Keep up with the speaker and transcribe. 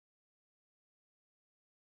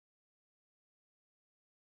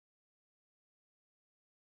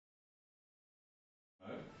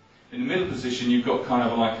In the middle position, you've got kind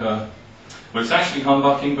of like a, well, it's actually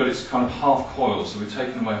humbucking, but it's kind of half coil, so we're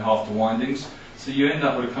taking away half the windings. So you end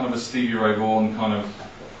up with a kind of a Stevie Ray Vaughan kind of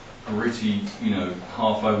gritty, you know,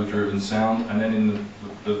 half overdriven sound, and then in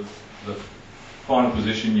the final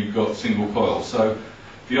position you've got single coil. So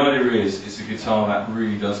the idea is it's a guitar that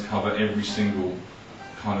really does cover every single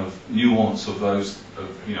kind of nuance of those,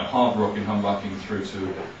 you know, hard rock and humbucking through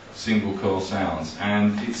to single coil sounds,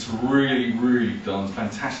 and it's really done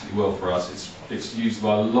fantastically well for us. It's used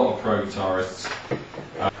by a lot of pro guitarists.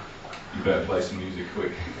 You better play some music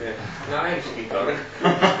quick. Yeah. No, I just keep going.